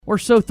we're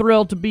so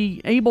thrilled to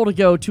be able to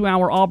go to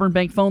our Auburn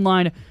Bank phone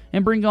line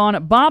and bring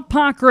on Bob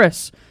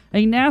Pockrass,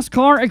 a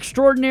NASCAR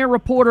extraordinaire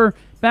reporter,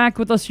 back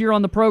with us here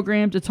on the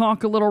program to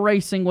talk a little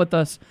racing with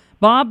us.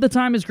 Bob, the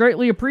time is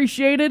greatly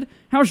appreciated.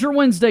 How's your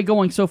Wednesday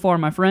going so far,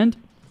 my friend?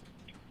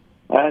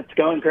 It's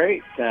going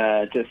great.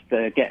 Just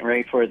getting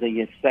ready for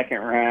the second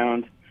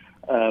round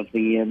of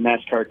the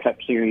NASCAR Cup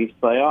Series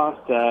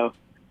playoffs.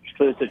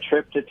 Includes a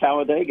trip to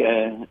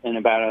Talladega in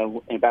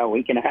about a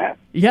week and a half.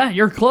 Yeah,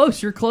 you're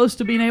close. You're close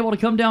to being able to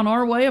come down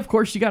our way. Of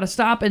course, you got to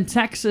stop in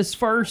Texas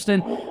first.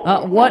 And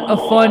what a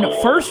fun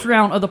first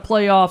round of the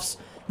playoffs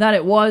that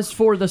it was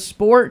for the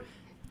sport.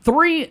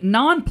 3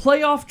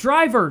 non-playoff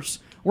drivers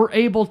were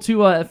able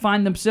to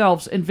find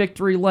themselves in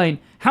victory lane.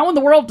 How in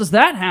the world does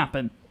that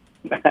happen?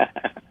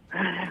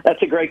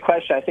 That's a great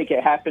question. I think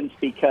it happens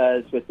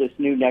because with this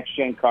new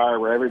next-gen car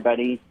where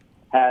everybody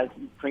has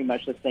pretty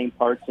much the same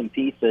parts and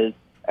pieces,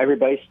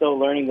 everybody's still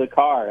learning the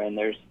car, and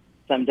there's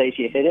some days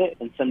you hit it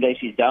and some days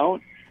you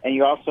don't, and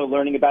you're also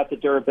learning about the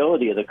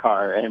durability of the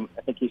car. And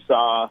I think you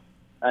saw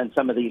in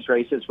some of these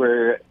races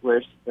where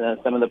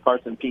some of the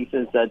parts and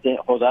pieces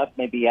didn't hold up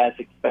maybe as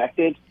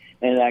expected,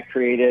 and that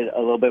created a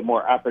little bit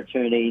more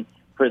opportunity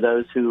for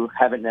those who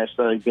haven't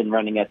necessarily been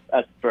running at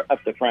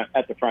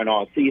the front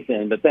all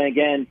season. But then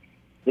again,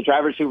 the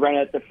drivers who run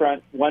at the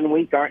front one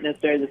week aren't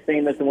necessarily the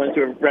same as the ones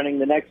who are running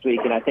the next week,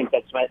 and I think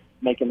that's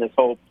making this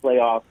whole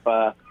playoff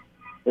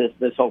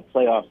this whole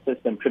playoff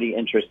system pretty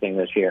interesting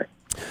this year.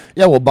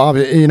 Yeah, well, Bob,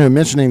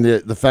 mentioning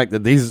the fact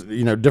that these,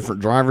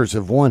 different drivers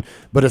have won,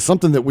 but it's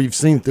something that we've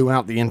seen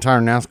throughout the entire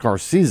NASCAR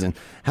season.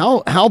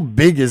 How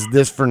big is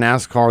this for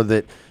NASCAR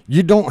that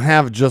you don't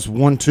have just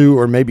 1, 2,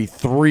 or maybe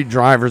 3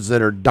 drivers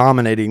that are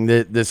dominating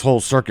this whole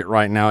circuit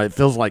right now? It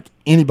feels like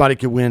anybody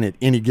could win at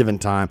any given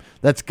time.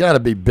 That's got to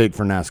be big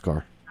for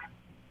NASCAR.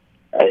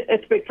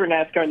 It's big for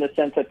NASCAR in the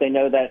sense that they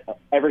know that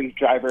every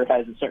driver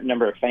has a certain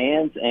number of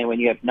fans, and when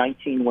you have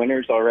 19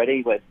 winners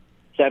already with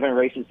 7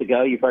 races to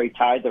go, you've already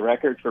tied the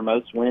record for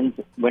most winners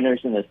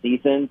in the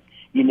season.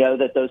 You know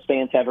that those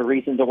fans have a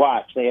reason to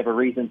watch. They have a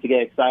reason to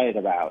get excited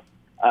about.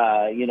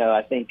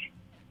 I think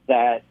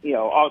that,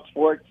 all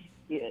sports,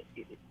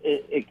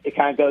 it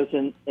kind of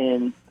goes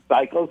in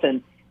cycles,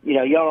 and you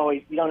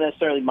don't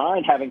necessarily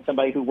mind having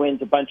somebody who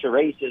wins a bunch of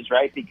races,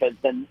 right? Because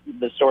then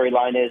the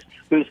storyline is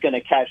who's going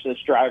to catch this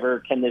driver?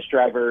 Can this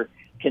driver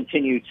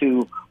continue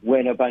to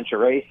win a bunch of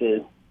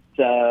races?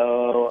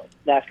 So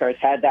NASCAR has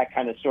had that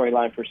kind of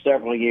storyline for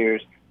several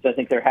years. So I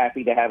think they're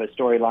happy to have a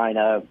storyline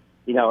of,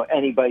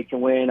 anybody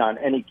can win on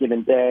any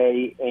given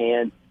day,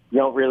 and you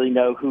don't really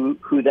know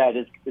who that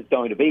is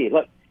going to be.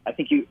 Look, I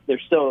think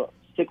there's still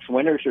 6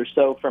 winners or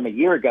so from a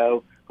year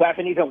ago who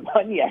haven't even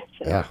won yet.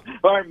 Yeah.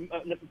 Or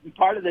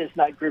part of this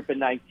group of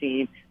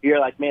 19, you're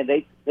like, man,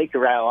 they could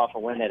rattle off a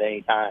win at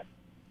any time.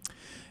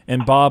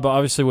 And, Bob,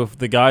 obviously with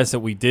the guys that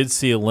we did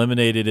see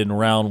eliminated in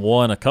round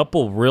 1, a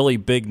couple really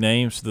big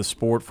names to the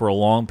sport for a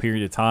long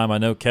period of time. I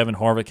know Kevin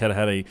Harvick had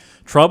a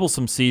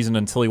troublesome season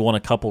until he won a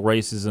couple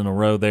races in a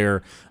row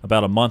there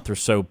about a month or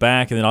so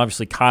back. And then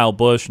obviously Kyle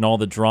Busch and all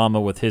the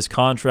drama with his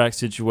contract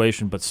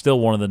situation, but still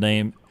one of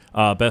the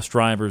best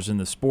drivers in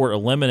the sport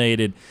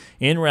eliminated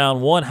in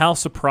round 1. How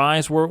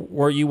surprised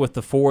were you with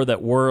the 4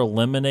 that were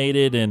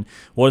eliminated, and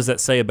what does that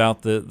say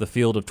about the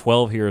field of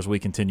 12 here as we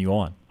continue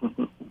on?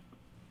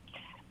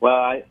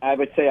 Well, I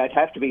would say I'd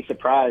have to be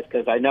surprised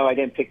because I know I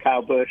didn't pick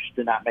Kyle Busch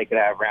to not make it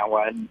out of round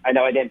 1. I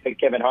know I didn't pick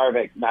Kevin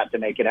Harvick not to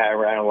make it out of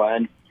round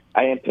 1.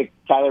 I didn't pick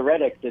Tyler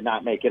Reddick to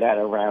not make it out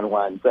of round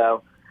 1.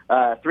 So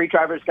 3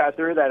 drivers got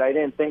through that I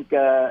didn't think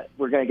were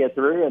going to get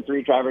through, and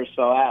 3 drivers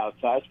fell out.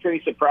 So I was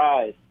pretty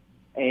surprised.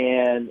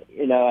 And,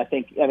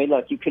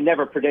 look, you can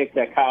never predict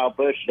that Kyle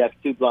Busch should have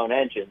 2 blown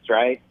engines,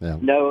 right? Yeah.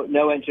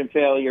 No engine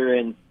failure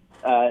in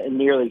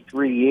nearly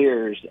 3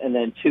 years, and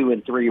then 2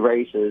 in 3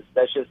 races.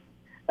 That's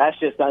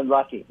just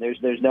unlucky.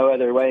 There's no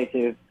other way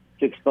to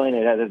explain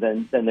it other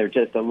than they're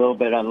just a little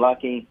bit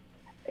unlucky.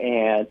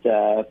 And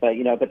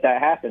but that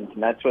happens,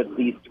 and that's what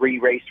these 3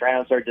 race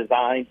rounds are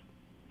designed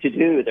to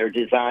do. They're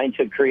designed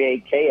to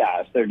create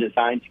chaos. They're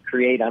designed to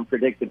create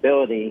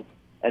unpredictability,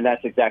 and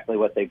that's exactly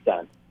what they've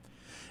done.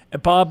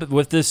 Bob,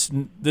 with this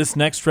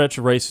next stretch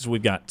of races,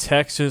 we've got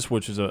Texas,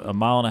 which is a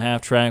 1.5-mile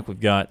track. We've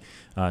got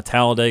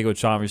Talladega,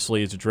 which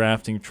obviously is a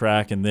drafting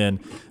track, and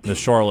then the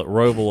Charlotte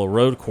Roval, a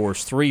road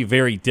course. 3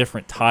 very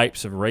different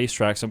types of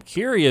racetracks. I'm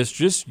curious,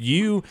 just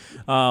you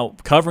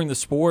covering the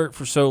sport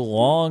for so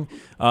long,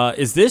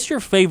 is this your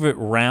favorite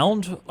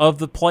round of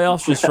the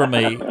playoffs, just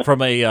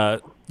from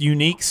a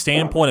unique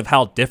standpoint of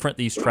how different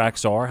these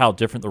tracks are, how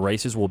different the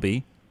races will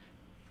be?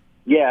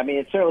 Yeah,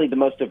 it's certainly the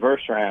most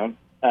diverse round.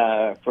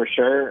 For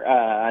sure.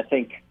 I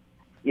think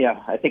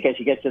as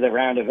you get to the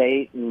round of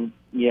 8, and,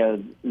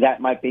 that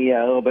might be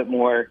a little bit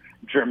more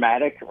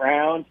dramatic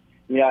round.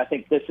 I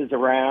think this is a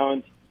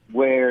round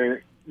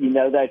where,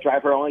 that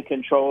driver only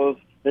controls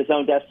his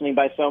own destiny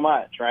by so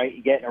much, right?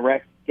 You get in a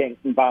wreck, getting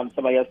involved in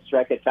somebody else's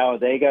wreck at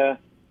Talladega.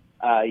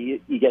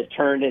 You get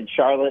turned in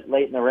Charlotte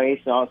late in the race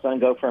and all of a sudden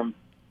go from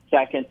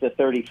 2nd to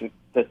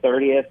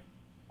 30th.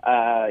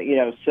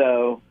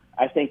 So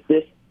I think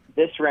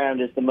this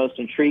round is the most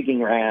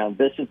intriguing round.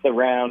 This is the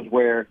round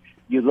where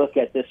you look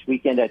at this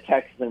weekend at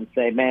Texas and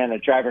say, man, a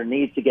driver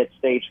needs to get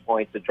stage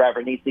points. A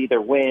driver needs to either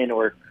win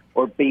or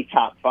be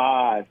top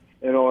 5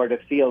 in order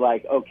to feel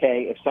like,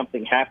 okay, if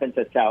something happens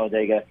at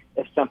Talladega,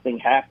 if something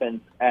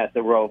happens at the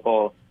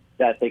Roval,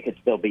 that they could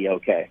still be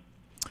okay.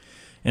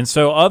 And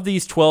so of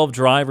these 12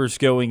 drivers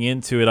going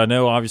into it, I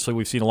know obviously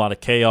we've seen a lot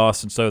of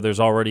chaos, and so there's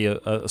already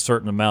a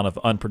certain amount of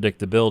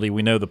unpredictability.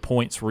 We know the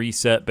points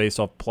reset based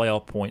off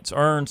playoff points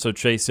earned, so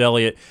Chase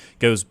Elliott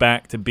goes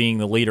back to being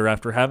the leader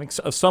after having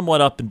a somewhat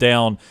up and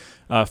down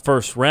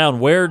first round.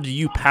 Where do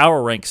you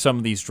power rank some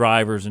of these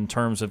drivers in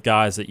terms of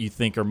guys that you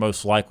think are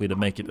most likely to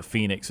make it to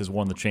Phoenix as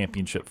won the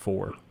championship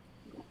for?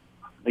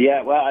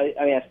 Yeah, well, I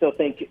mean, I still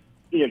think,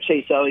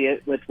 Chase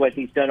Elliott, with what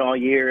he's done all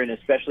year and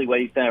especially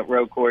what he's done at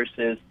road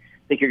courses,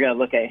 I think you're going to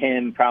look at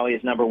him probably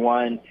as number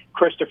 1.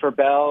 Christopher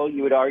Bell,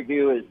 you would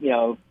argue, is, he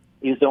was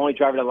the only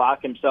driver to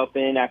lock himself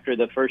in after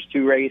the first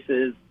 2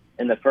 races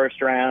in the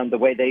first round. The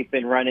way they've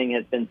been running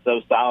has been so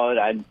solid.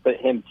 I'd put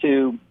him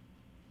 2.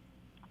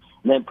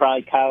 And then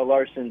probably Kyle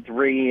Larson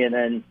 3, and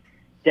then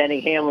Denny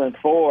Hamlin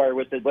 4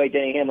 with the way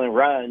Denny Hamlin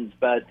runs.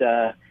 But,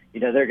 they're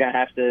going to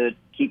have to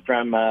keep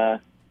from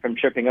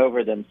tripping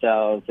over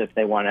themselves if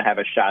they want to have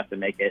a shot to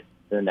make it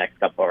to the next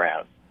couple of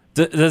rounds.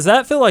 Does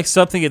that feel like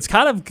something it's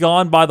kind of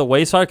gone by the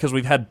wayside because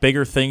we've had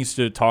bigger things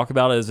to talk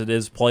about as it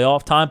is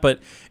playoff time, but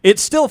it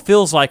still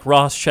feels like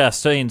Ross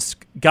Chastain's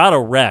got a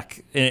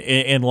wreck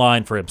in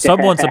line for him.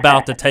 Someone's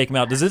about to take him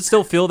out. Does it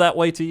still feel that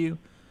way to you?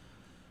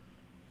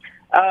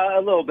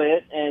 A little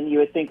bit, and you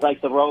would think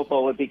like the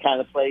Roval would be kind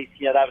of the place.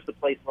 That was the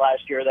place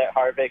last year that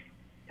Harvick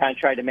kind of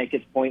tried to make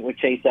his point with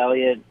Chase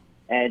Elliott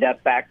and ended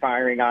up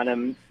backfiring on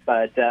him.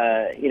 But,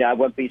 I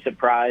wouldn't be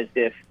surprised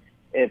if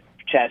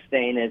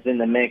Chastain is in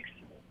the mix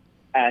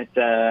at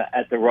the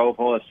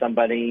Roval if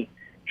somebody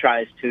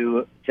tries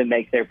to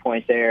make their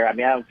point there. I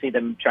mean, I don't see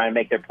them trying to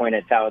make their point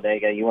at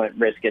Talladega. You wouldn't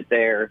risk it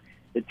there.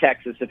 The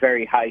Texas is a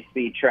very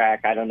high-speed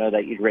track. I don't know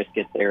that you'd risk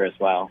it there as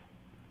well.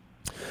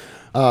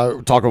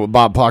 Talking with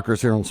Bob Pockrass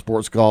here on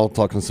Sports Call,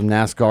 talking some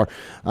NASCAR.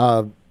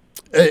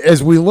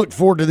 As we look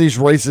forward to these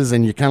races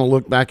and you kind of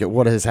look back at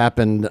what has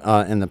happened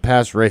in the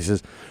past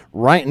races,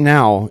 right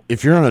now,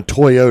 if you're in a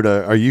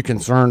Toyota, are you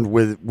concerned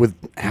with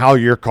how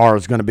your car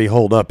is going to be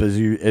holed up as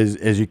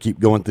you keep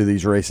going through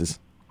these races?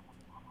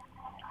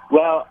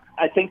 Well,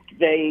 I think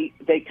they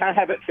kind of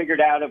have it figured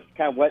out of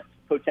kind of what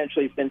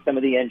potentially has been some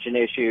of the engine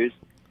issues.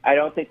 I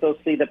don't think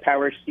they'll see the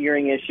power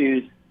steering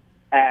issues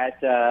at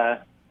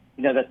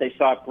that they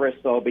saw at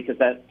Bristol, because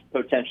that's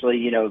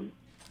potentially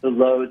the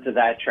loads of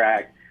that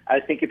track. I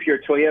think if you're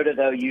Toyota,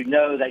 though,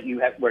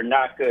 that we're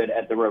not good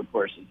at the road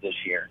courses this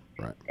year.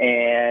 Right.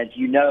 And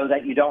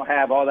that you don't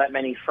have all that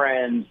many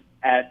friends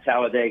at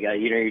Talladega.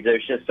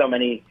 There's just so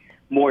many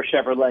more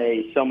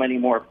Chevrolets, so many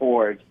more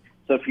Fords.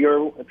 So if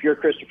you're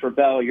Christopher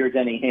Bell, you're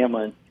Denny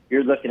Hamlin,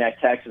 you're looking at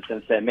Texas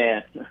and say,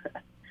 man,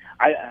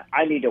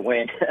 I need to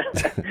win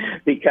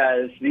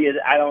because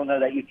I don't know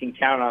that you can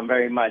count on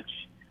very much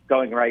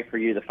going right for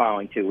you the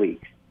following 2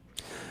 weeks.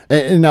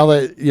 And now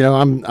that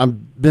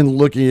I've been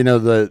looking,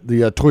 the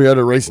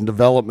Toyota Racing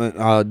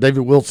Development,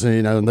 David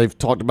Wilson, and they've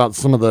talked about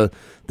some of the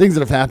things that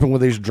have happened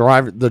with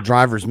the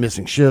drivers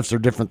missing shifts or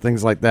different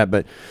things like that.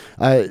 But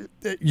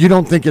you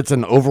don't think it's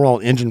an overall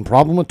engine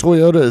problem with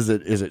Toyota? Is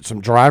it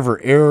some driver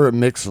error, a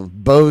mix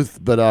of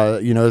both? But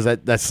is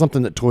that's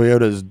something that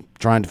Toyota is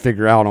trying to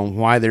figure out on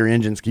why their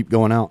engines keep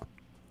going out?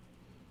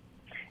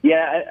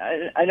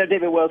 Yeah, I know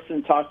David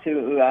Wilson talked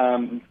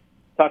to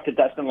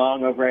Dustin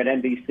Long over at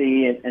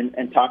NBC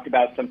and talked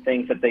about some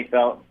things that they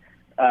felt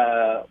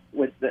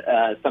with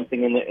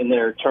something in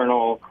their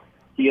internal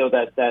deal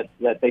that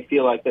they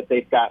feel like that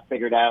they've got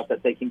figured out,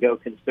 that they can go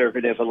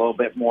conservative a little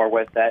bit more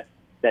with that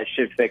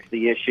should fix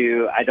the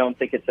issue. I don't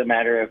think it's a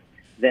matter of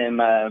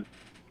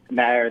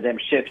them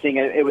shifting.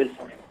 It was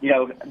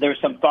there was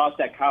some thoughts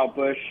that Kyle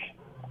Busch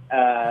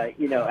at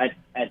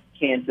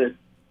Kansas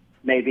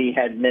maybe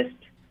had missed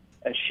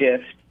a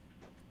shift.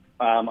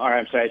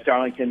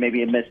 Darlington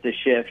maybe had missed a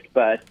shift,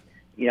 but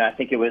I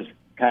think it was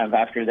kind of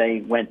after they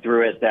went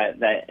through it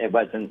that it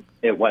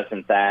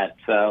wasn't that.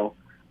 So,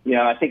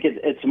 I think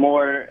it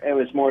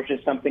was more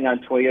just something on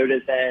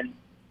Toyota's end,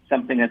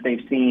 something that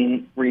they've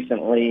seen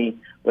recently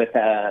with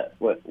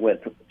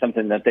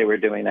something that they were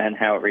doing and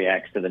how it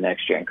reacts to the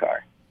next gen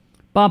car.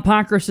 Bob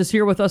Pockrass is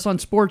here with us on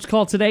Sports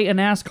Call today, a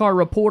NASCAR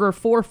reporter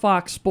for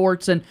Fox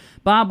Sports. And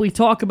Bob, we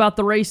talk about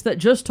the race that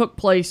just took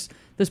place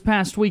this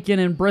past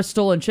weekend in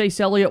Bristol, and Chase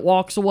Elliott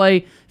walks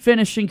away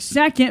finishing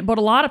second, but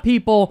a lot of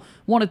people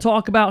want to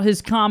talk about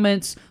his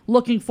comments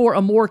looking for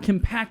a more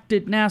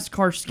compacted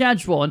NASCAR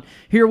schedule. And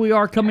here we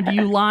are coming to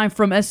you live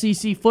from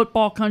SEC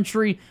football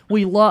country.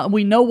 We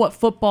know what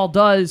football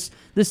does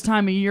this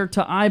time of year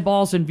to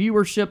eyeballs and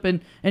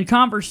viewership and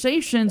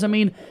conversations. I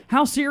mean,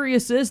 how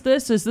serious is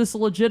this? Is this a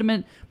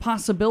legitimate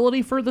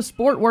possibility for the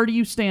sport? Where do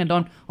you stand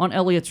on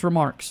Elliott's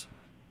remarks?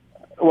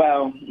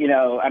 Well,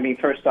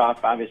 first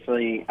off,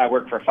 obviously, I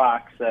work for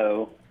Fox,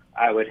 so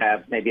I would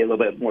have maybe a little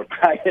bit more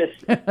bias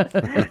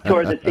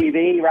toward the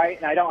TV, right?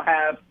 And I don't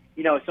have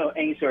so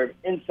any sort of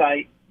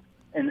insight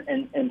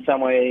in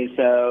some ways.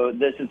 So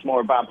this is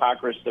more Bob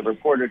Pockrass, the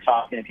reporter,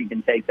 talking, if you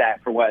can take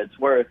that for what it's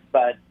worth.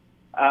 But,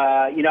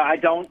 I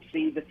don't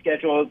see the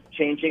schedule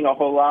changing a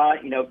whole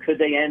lot. Could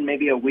they end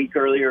maybe a week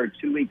earlier or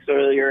 2 weeks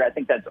earlier? I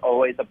think that's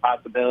always a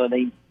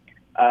possibility.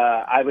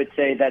 I would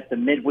say that the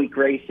midweek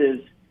races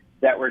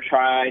that were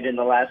tried in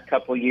the last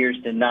couple of years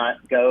did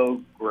not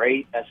go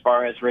great as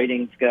far as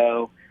ratings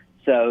go.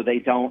 So they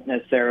don't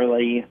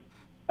necessarily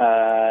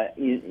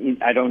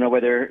I don't know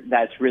whether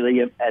that's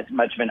really as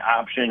much of an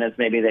option as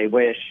maybe they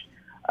wish.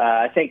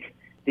 I think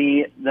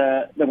the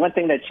one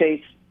thing that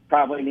Chase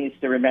probably needs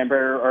to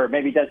remember, or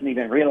maybe doesn't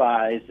even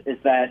realize, is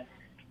that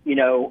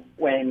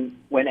when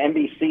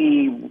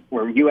NBC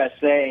or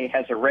USA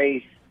has a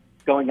race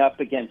going up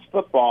against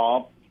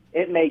football,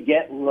 it may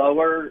get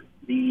lower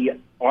the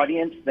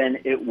audience than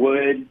it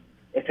would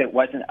if it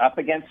wasn't up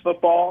against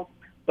football,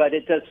 but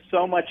it does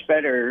so much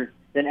better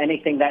than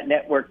anything that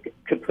network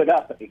could put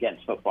up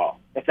against football,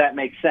 if that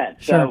makes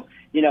sense. Sure.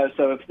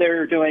 So if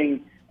they're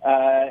doing,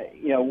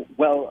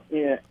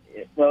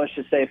 let's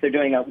just say if they're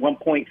doing a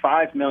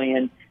 1.5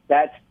 million,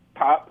 that's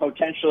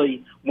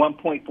potentially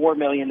 1.4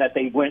 million that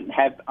they wouldn't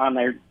have on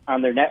their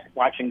net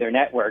watching their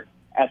network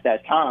at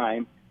that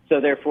time. So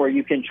therefore,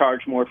 you can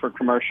charge more for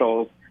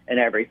commercials and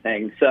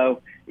everything.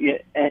 So,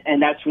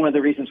 and that's one of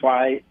the reasons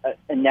why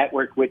a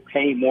network would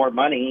pay more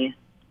money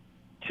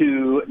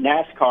to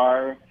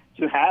NASCAR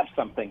to have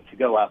something to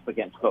go up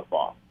against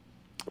football,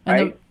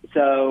 right?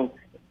 So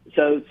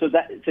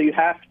that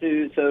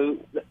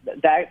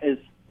is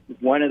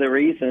one of the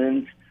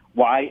reasons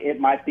why it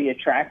might be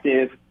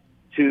attractive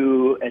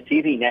to a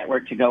TV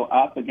network to go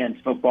up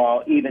against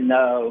football, even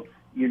though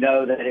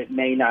that it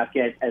may not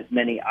get as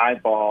many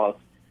eyeballs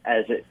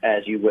as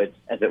it would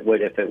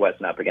if it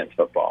wasn't up against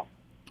football.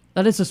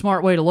 That is a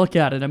smart way to look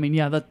at it. I mean,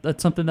 yeah,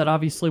 that's something that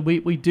obviously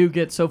we do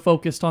get so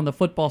focused on the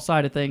football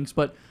side of things.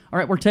 But, all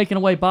right, we're taking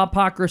away Bob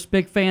Pockrass,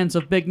 big fans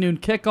of Big Noon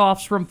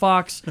Kickoffs from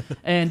Fox,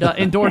 and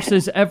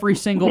endorses every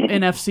single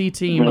NFC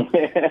team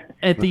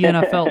at the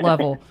NFL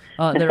level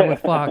there with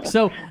Fox.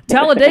 So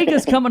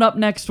Talladega's coming up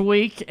next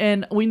week,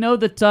 and we know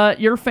that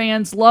your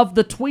fans love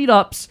the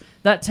tweet-ups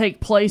that take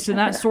place and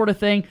that sort of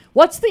thing.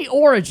 What's the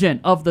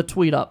origin of the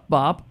tweet-up,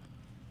 Bob?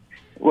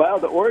 Well,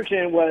 the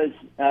origin was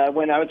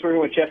when I was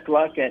working with Jeff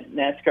Gluck at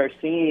NASCAR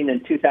Scene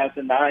in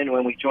 2009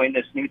 when we joined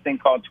this new thing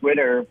called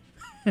Twitter.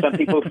 Some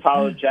people who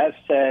followed Jeff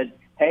said,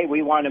 hey,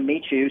 we want to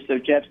meet you. So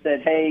Jeff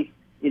said, hey,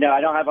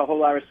 I don't have a whole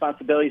lot of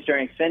responsibilities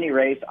during Xfinity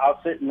race.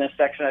 I'll sit in this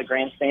section of the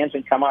grandstands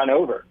and come on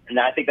over. And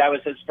I think that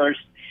was his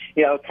first,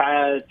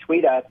 kind of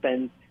tweet up.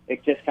 And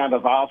it just kind of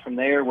evolved from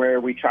there,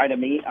 where we try to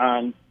meet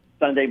on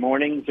Sunday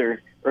mornings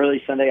or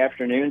early Sunday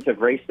afternoons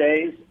of race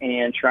days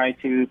and try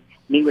to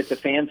meet with the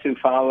fans who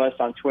follow us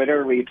on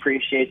Twitter. We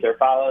appreciate their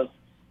follows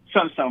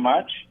so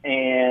much.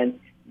 And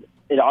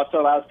it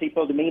also allows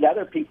people to meet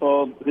other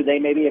people who they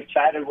maybe have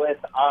chatted with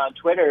on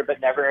Twitter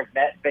but never have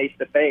met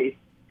face-to-face.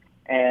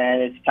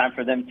 And it's time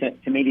for them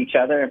to meet each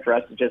other and for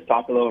us to just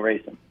talk a little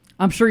racing.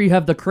 I'm sure you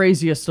have the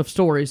craziest of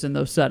stories in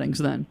those settings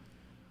then.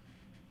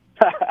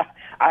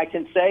 I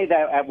can say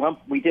that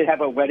we did have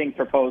a wedding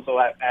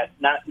proposal at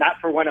not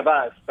for one of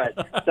us,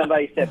 but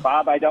somebody said,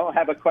 Bob, I don't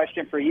have a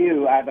question for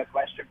you. I have a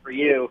question for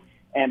you,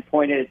 and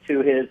pointed to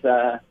his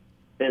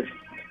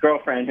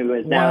girlfriend,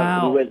 who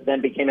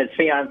then became his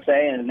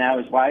fiance and now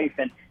his wife.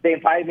 And they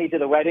invited me to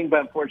the wedding,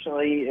 but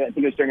unfortunately, I think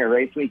it was during a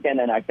race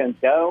weekend and I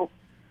couldn't go.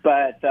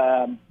 But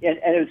and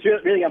it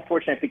was really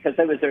unfortunate because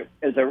it was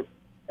a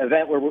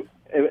event where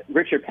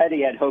Richard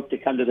Petty had hoped to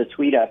come to the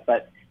tweet up,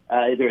 but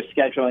either a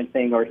scheduling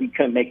thing or he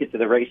couldn't make it to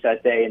the race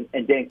that day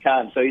and didn't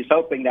come. So he's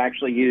hoping to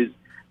actually use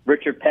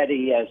Richard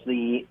Petty as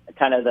the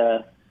kind of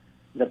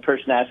the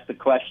person asked the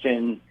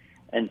question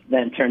and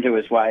then turn to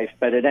his wife,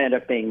 but it ended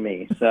up being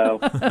me. So,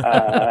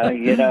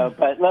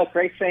 but look,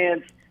 race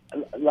fans,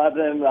 love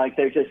them. Like,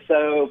 they're just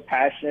so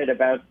passionate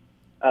about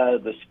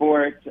the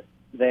sport.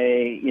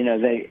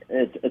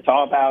 It's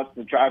all about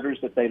the drivers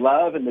that they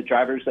love and the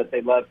drivers that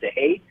they love to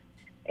hate.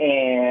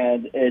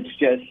 And it's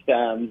just,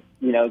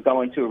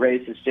 going to a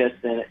race is just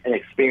an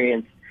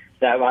experience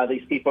that a lot of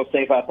these people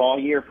save up all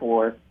year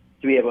for,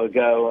 to be able to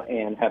go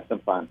and have some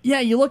fun. Yeah,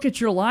 you look at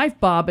your life,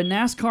 Bob, and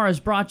NASCAR has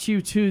brought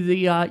you to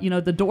the,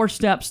 the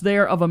doorsteps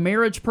there of a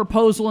marriage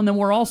proposal, and then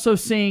we're also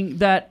seeing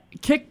that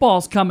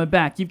kickball's coming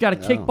back. You've got a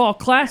kickball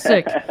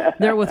classic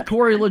there with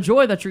Corey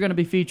LaJoie that you're going to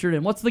be featured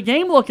in. What's the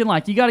game looking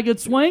like? You got a good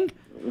swing?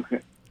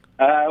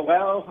 I'm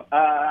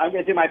going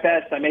to do my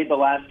best. I made the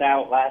last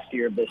out last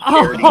year of this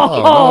charity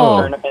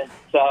tournament,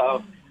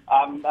 so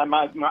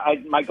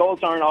my goals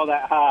aren't all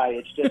that high.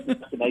 It's just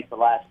to make the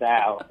last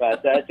out,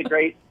 but it's a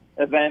great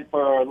event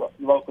for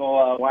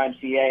local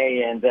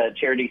YMCA and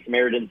Charity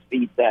Samaritan's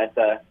Feet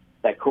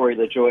that Corey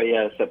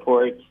LaJoie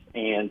supports,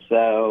 and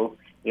so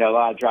a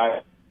lot of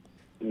drivers,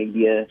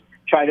 media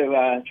try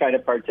to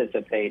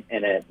participate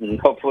in it, and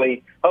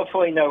hopefully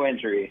no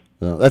injuries.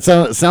 That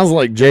sounds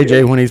like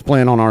JJ when he's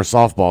playing on our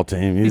softball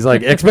team. He's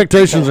like,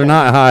 expectations are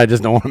not high, I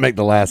just don't want to make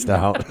the last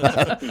out.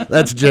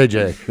 That's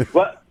JJ.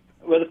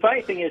 Well, the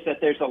funny thing is that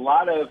there's a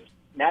lot of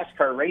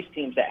NASCAR race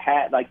teams that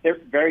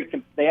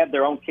they have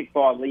their own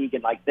kickball league,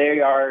 and like they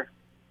are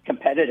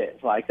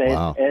competitive. Like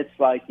Wow. it's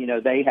like, you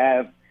know, they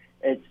have,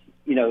 it's,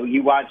 you know,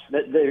 you watch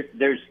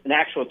there's an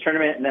actual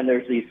tournament, and then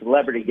there's these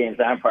celebrity games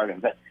that I'm part of.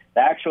 But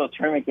the actual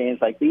tournament games,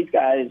 like these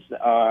guys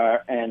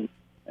are, and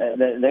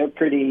they're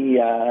pretty.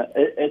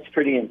 It's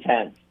pretty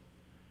intense.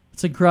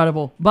 It's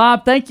incredible.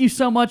 Bob, thank you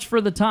so much for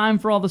the time,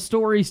 for all the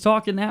stories,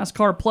 talking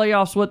NASCAR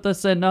playoffs with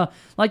us. And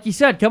like you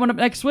said, coming up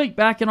next week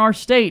back in our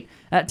state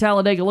at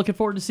Talladega. Looking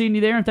forward to seeing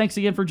you there, and thanks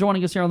again for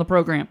joining us here on the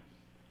program.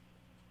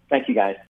 Thank you, guys.